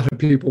not a lot of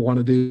people want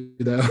to do,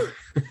 though.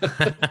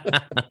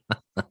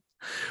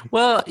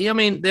 Well,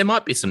 there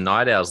might be some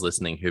night owls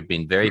listening who've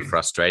been very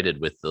frustrated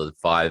with the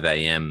 5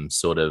 a.m.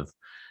 sort of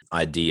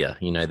idea,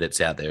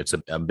 that's out there. It's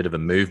a bit of a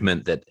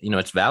movement that,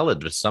 it's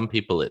valid. For some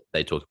people,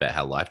 they talk about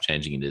how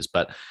life-changing it is.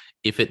 But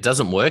if it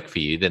doesn't work for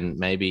you, then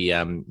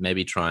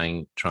maybe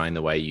trying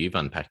the way you've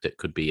unpacked it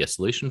could be a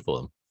solution for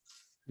them.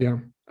 Yeah.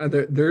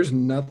 There's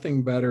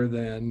nothing better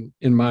than,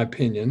 in my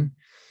opinion,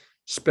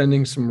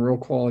 spending some real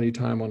quality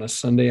time on a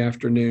Sunday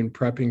afternoon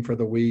prepping for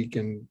the week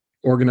and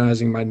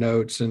organizing my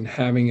notes and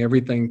having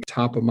everything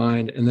top of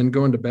mind, and then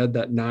going to bed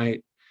that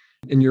night.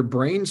 And your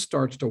brain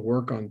starts to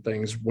work on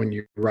things when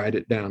you write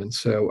it down. And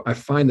so I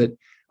find that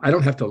I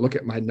don't have to look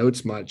at my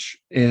notes much.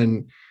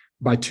 And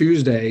by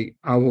Tuesday,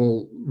 I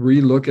will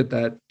relook at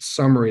that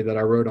summary that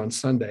I wrote on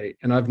Sunday,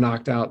 and I've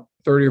knocked out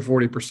 30 or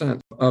 40%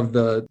 of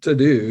the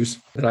to-dos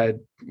that I had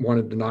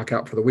wanted to knock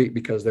out for the week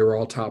because they were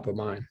all top of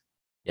mind.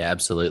 Yeah,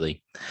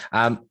 absolutely.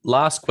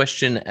 Last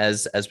question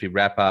as we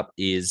wrap up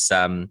is,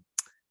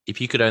 if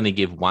you could only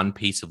give one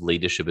piece of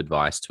leadership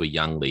advice to a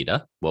young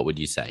leader, what would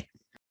you say?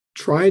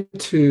 Try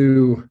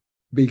to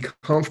be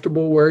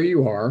comfortable where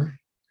you are,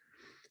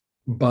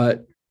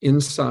 but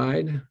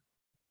inside,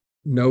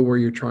 know where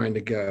you're trying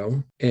to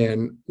go,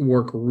 and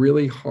work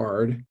really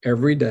hard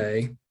every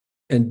day,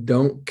 and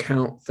don't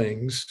count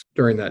things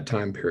during that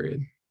time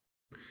period.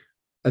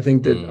 I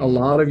think that a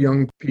lot of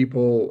young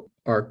people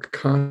are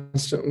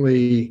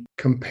constantly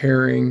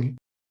comparing,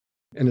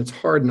 and it's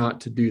hard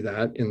not to do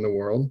that in the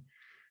world,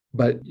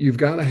 but you've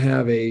got to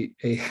have a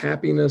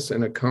happiness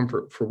and a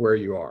comfort for where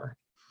you are.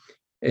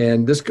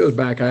 And this goes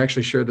back, I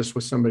actually shared this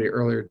with somebody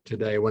earlier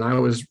today. When I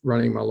was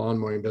running my lawn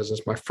mowing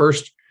business, my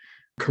first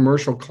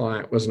commercial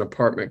client was an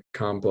apartment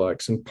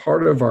complex, and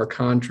part of our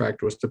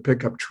contract was to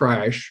pick up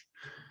trash.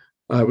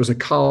 It was a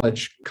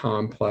college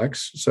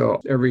complex,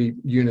 so every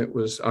unit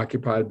was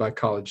occupied by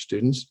college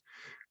students.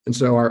 And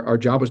so our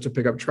job was to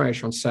pick up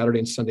trash on Saturday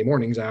and Sunday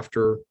mornings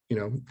after,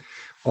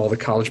 all the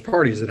college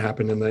parties that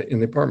happened in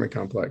the apartment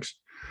complex.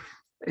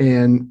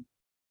 And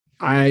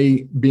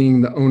I,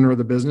 being the owner of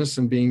the business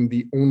and being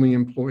the only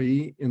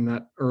employee in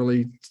that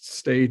early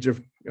stage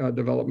of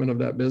development of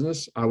that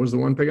business, I was the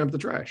one picking up the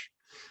trash.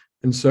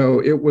 And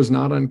so it was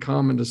not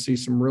uncommon to see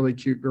some really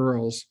cute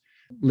girls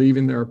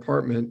leaving their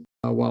apartment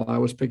while I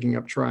was picking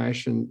up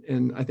trash.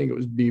 And I think it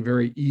would be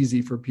very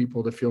easy for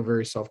people to feel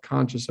very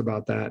self-conscious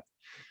about that.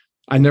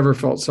 I never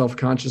felt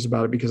self-conscious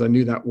about it because I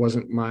knew that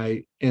wasn't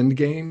my end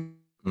game.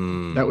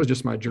 That was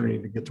just my journey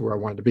to get to where I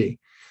wanted to be.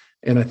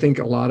 And I think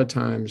a lot of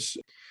times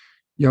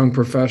young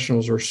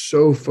professionals are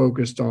so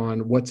focused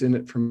on what's in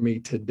it for me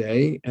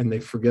today, and they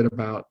forget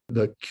about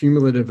the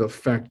cumulative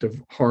effect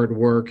of hard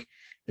work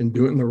and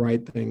doing the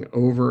right thing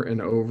over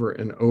and over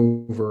and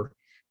over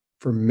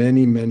for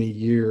many, many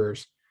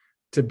years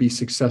to be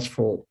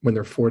successful when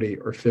they're 40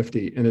 or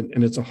 50.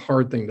 And it's a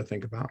hard thing to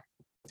think about.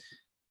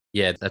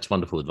 Yeah, that's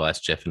wonderful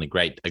advice, Jeff, and a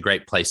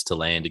great place to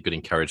land. A good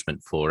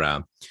encouragement for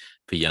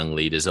young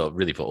leaders, or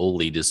really for all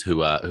leaders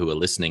who are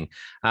listening.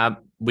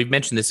 We've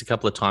mentioned this a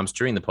couple of times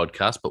during the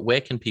podcast, but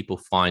where can people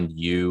find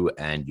you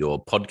and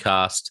your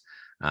podcast,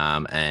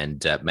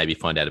 and maybe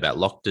find out about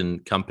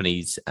Lockton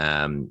Companies?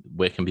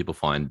 Where can people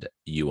find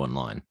you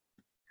online?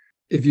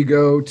 If you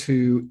go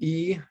to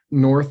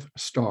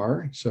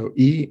eNorthstar, so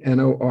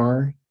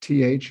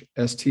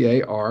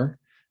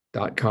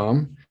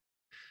ENORTHSTAR.com,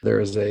 there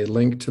is a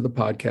link to the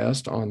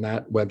podcast on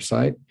that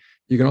website.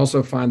 You can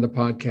also find the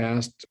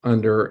podcast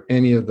under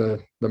any of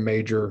the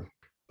major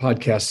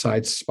podcast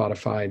sites,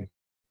 Spotify,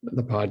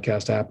 the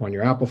podcast app on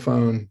your Apple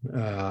phone,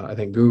 I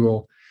think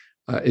Google.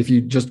 If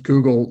you just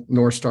Google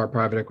North Star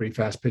Private Equity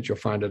Fast Pitch, you'll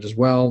find it as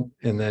well.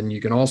 And then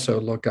you can also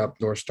look up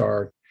North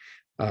Star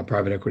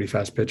Private Equity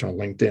Fast Pitch on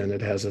LinkedIn.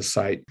 It has a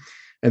site.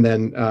 And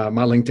then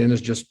my LinkedIn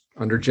is just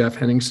under Jeff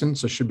Henningsen,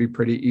 so it should be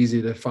pretty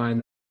easy to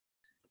find.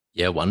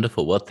 Yeah,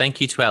 wonderful. Well,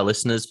 thank you to our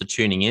listeners for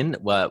tuning in.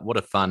 Well, what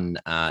a fun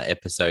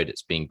episode.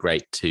 It's been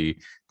great to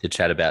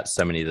chat about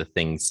so many of the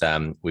things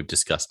we've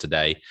discussed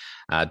today.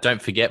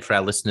 Don't forget, for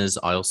our listeners,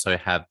 I also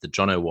have the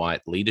John O.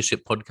 White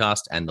Leadership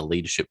Podcast and the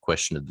Leadership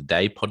Question of the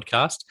Day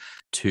podcast,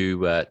 two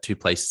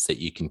places that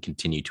you can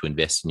continue to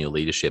invest in your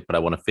leadership. But I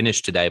want to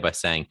finish today by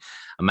saying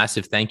a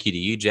massive thank you to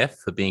you, Jeff,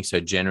 for being so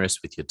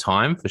generous with your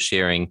time, for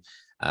sharing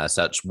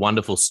such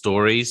wonderful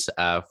stories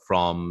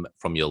from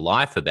your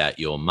life about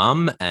your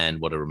mum and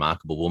what a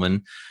remarkable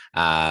woman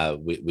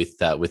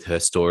with her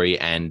story,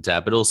 and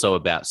but also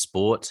about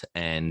sport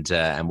and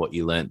what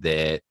you learned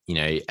there.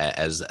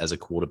 As a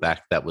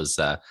quarterback, that was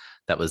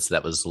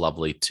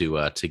lovely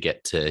to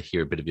get to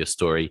hear a bit of your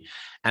story,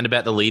 and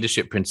about the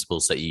leadership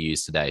principles that you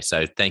use today.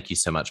 So thank you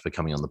so much for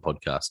coming on the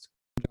podcast.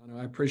 John,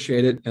 I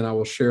appreciate it, and I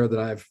will share that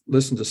I've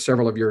listened to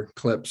several of your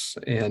clips,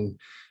 and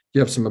you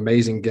have some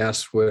amazing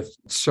guests with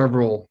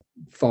several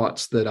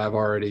thoughts that I've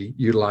already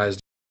utilized.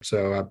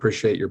 So I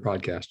appreciate your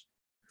podcast.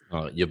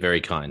 Oh, you're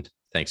very kind.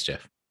 Thanks,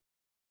 Jeff.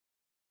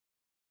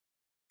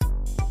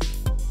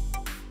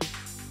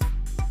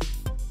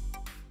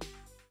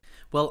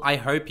 Well, I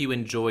hope you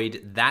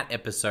enjoyed that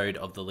episode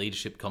of the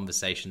Leadership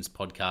Conversations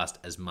podcast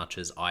as much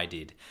as I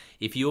did.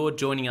 If you're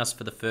joining us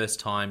for the first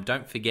time,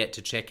 don't forget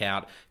to check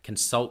out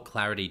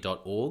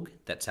consultclarity.org.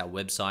 That's our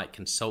website,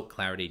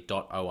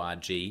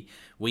 consultclarity.org.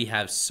 We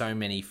have so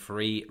many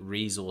free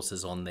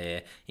resources on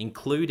there,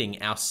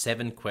 including our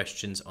 7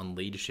 Questions on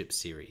Leadership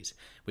series.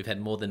 We've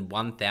had more than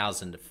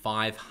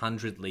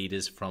 1,500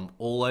 leaders from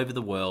all over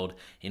the world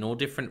in all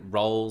different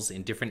roles,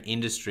 in different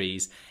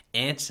industries,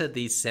 answer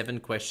these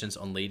 7 questions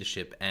on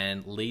leadership,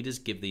 and leaders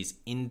give these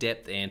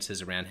in-depth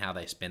answers around how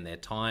they spend their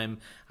time,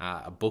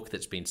 a book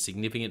that's been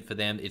significant for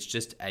them. It's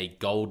just a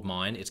gold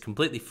mine. It's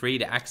completely free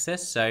to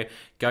access, so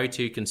go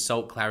to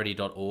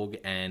consultclarity.org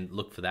and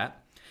look for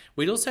that.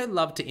 We'd also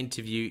love to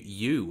interview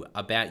you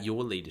about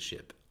your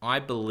leadership. I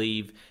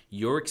believe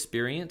your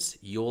experience,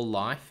 your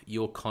life,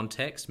 your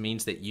context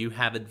means that you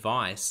have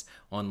advice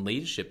on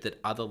leadership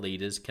that other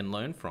leaders can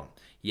learn from.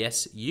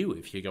 Yes, you,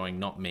 if you're going,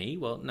 not me.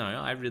 Well, no,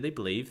 I really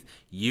believe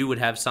you would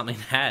have something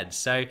to add.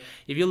 So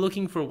if you're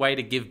looking for a way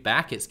to give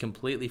back, it's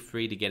completely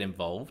free to get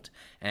involved.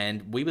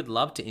 And we would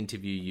love to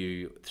interview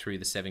you through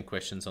the 7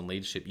 Questions on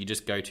Leadership. You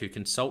just go to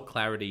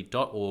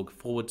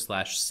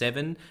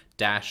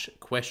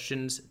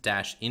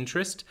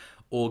consultclarity.org/7-questions-interest,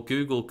 or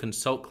Google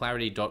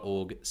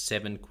consultclarity.org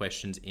 7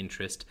 questions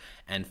interest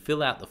and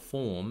fill out the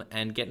form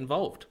and get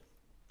involved.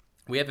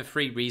 We have a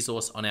free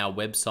resource on our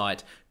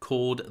website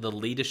called the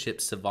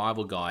Leadership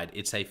Survival Guide.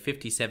 It's a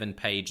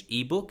 57-page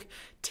ebook,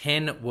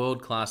 10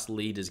 world-class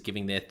leaders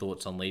giving their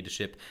thoughts on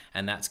leadership,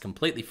 and that's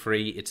completely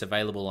free. It's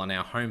available on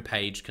our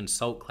homepage,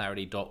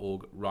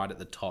 consultclarity.org, right at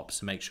the top,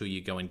 so make sure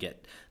you go and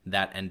get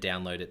that and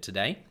download it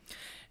today.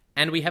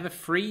 And we have a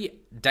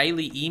free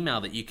daily email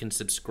that you can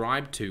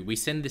subscribe to. We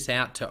send this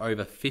out to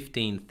over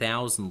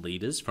 15,000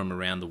 leaders from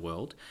around the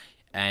world.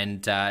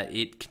 And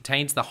it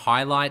contains the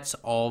highlights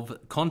of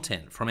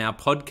content from our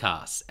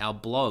podcasts, our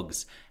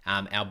blogs,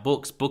 our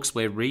books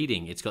we're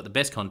reading. It's got the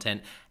best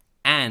content,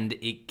 and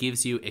it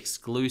gives you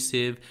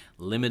exclusive,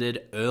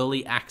 limited,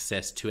 early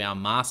access to our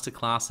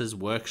masterclasses,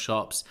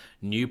 workshops,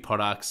 new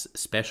products,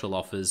 special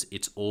offers.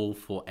 It's all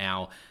for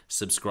our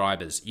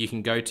subscribers. You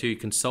can go to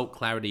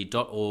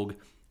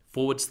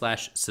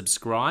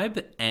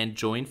consultclarity.org/subscribe and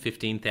join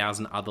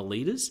 15,000 other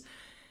leaders.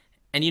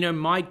 And you know,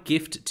 my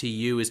gift to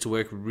you is to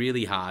work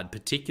really hard,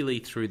 particularly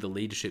through the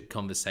Leadership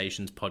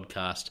Conversations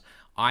podcast.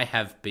 I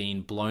have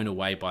been blown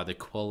away by the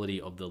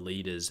quality of the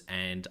leaders,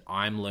 and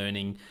I'm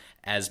learning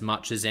as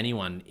much as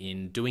anyone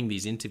in doing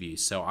these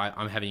interviews. So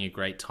I'm having a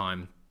great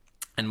time.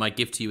 And my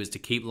gift to you is to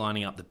keep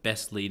lining up the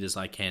best leaders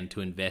I can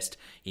to invest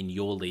in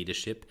your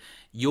leadership.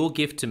 Your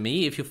gift to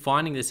me, if you're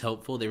finding this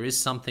helpful, there is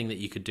something that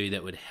you could do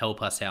that would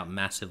help us out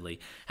massively.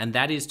 And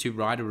that is to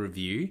write a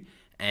review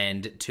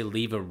and to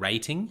leave a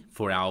rating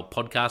for our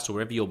podcast or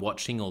wherever you're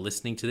watching or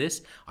listening to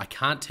this. I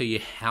can't tell you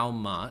how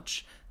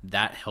much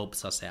that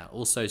helps us out.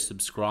 Also,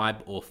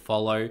 subscribe or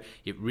follow.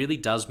 It really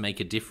does make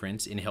a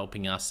difference in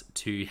helping us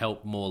to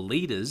help more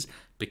leaders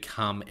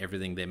become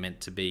everything they're meant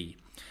to be.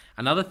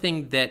 Another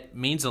thing that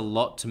means a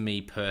lot to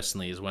me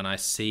personally is when I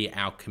see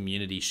our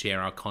community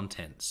share our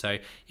content. So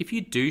if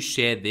you do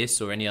share this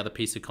or any other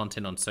piece of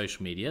content on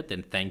social media,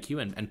 then thank you,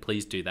 and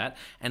please do that.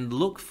 And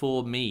look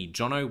for me,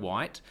 Jono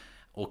White,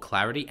 or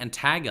Clarity, and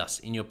tag us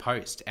in your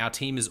post. Our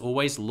team is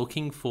always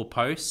looking for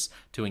posts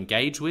to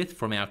engage with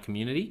from our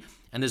community,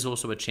 and there's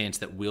also a chance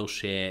that we'll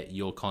share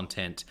your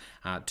content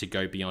to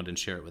go beyond and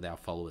share it with our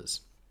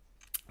followers.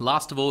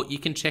 Last of all, you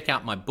can check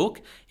out my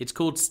book. It's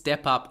called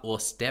Step Up or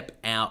Step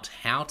Out: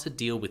 How to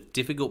Deal with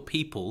Difficult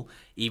People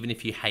Even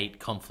If You Hate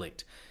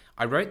Conflict.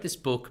 I wrote this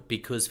book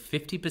because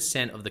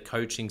 50% of the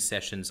coaching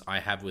sessions I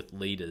have with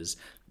leaders,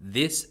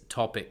 this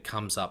topic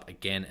comes up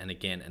again and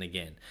again and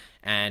again.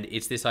 And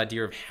it's this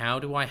idea of, how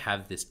do I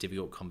have this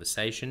difficult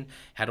conversation?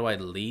 How do I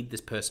lead this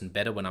person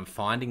better when I'm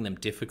finding them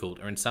difficult?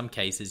 Or in some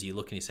cases, you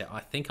look and you say, I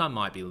think I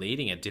might be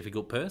leading a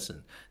difficult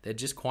person. They're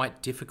just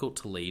quite difficult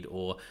to lead,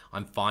 or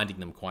I'm finding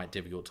them quite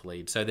difficult to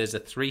lead. So there's a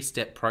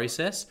 3-step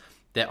process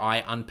that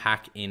I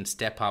unpack in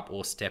Step Up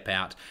or Step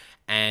Out.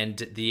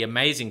 And the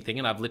amazing thing,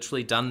 and I've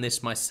literally done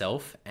this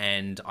myself,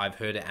 and I've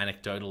heard it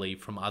anecdotally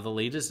from other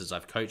leaders as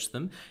I've coached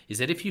them, is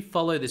that if you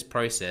follow this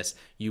process,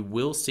 you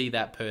will see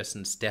that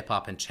person step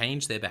up and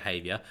change their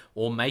behavior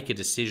or make a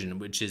decision,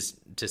 which is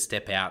to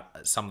step out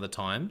some of the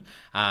time.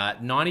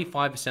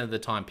 95% of the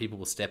time, people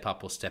will step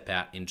up or step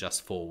out in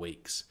just 4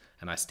 weeks.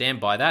 And I stand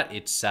by that.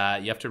 It's you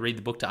have to read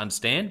the book to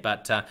understand,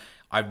 but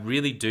I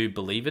really do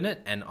believe in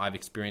it, and I've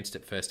experienced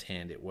it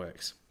firsthand. It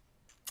works.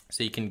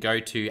 So you can go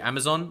to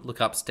Amazon,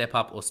 look up Step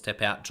Up or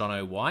Step Out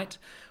Jono White,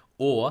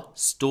 or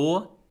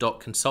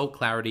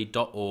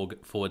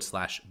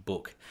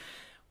store.consultclarity.org/book.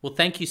 Well,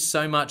 thank you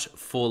so much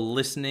for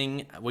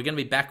listening. We're going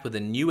to be back with a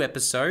new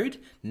episode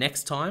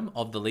next time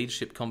of the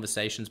Leadership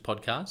Conversations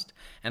podcast.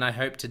 And I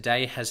hope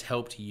today has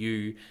helped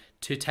you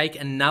to take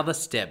another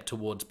step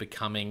towards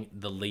becoming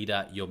the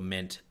leader you're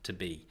meant to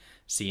be.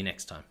 See you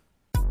next time.